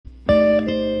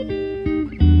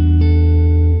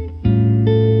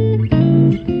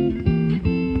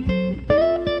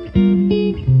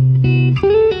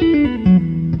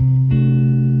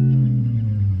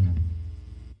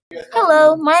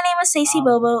Casey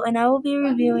Bobo, and I will be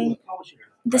reviewing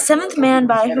The Seventh Man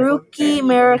by Haruki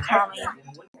Murakami.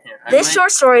 This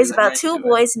short story is about two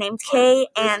boys named Kay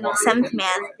and the Seventh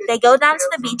Man. They go down to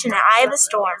the beach in the eye of a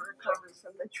storm.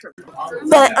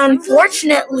 But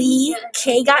unfortunately,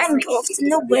 Kay got engulfed in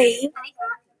the wave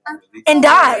and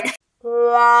died.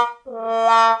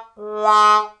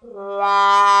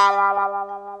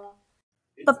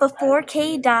 But before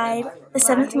Kay died, the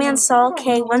Seventh Man saw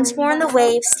Kay once more in the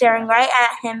waves, staring right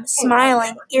at him,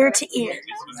 smiling ear to ear.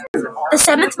 The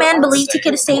Seventh Man believed he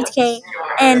could have saved Kay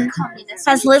and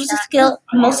has lived with guilt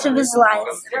most of his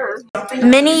life.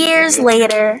 Many years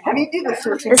later,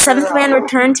 the Seventh Man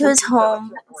returned to his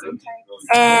home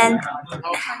and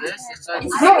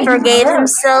forgave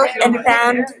himself and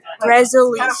found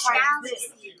resolution.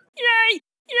 Yay!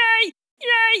 Yay!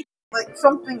 Yay!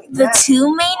 The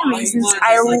two main reasons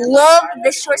I love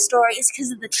this short story is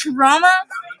because of the trauma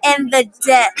and the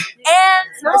death and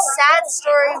the sad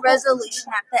story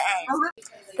resolution at the end.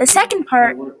 The second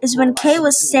part is when Kay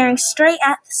was staring straight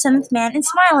at the Seventh Man and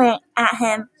smiling at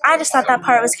him. I just thought that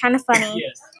part was kind of funny.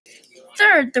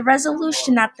 Third, the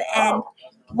resolution at the end,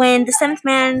 when the Seventh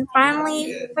Man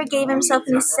finally forgave himself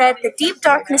and he said, "The deep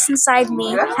darkness inside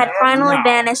me had finally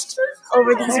vanished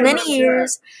over these many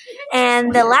years."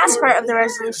 And the last part of the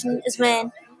resolution is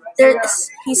when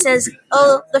he says,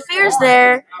 "Oh, the fear's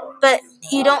there, but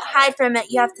you don't hide from it.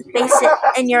 You have to face it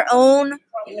in your own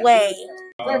way."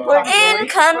 In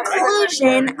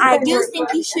conclusion, I do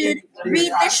think you should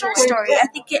read this short story.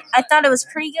 I thought it was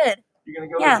pretty good.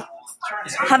 Yeah.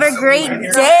 Have a great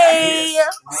day.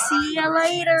 See you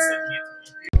later.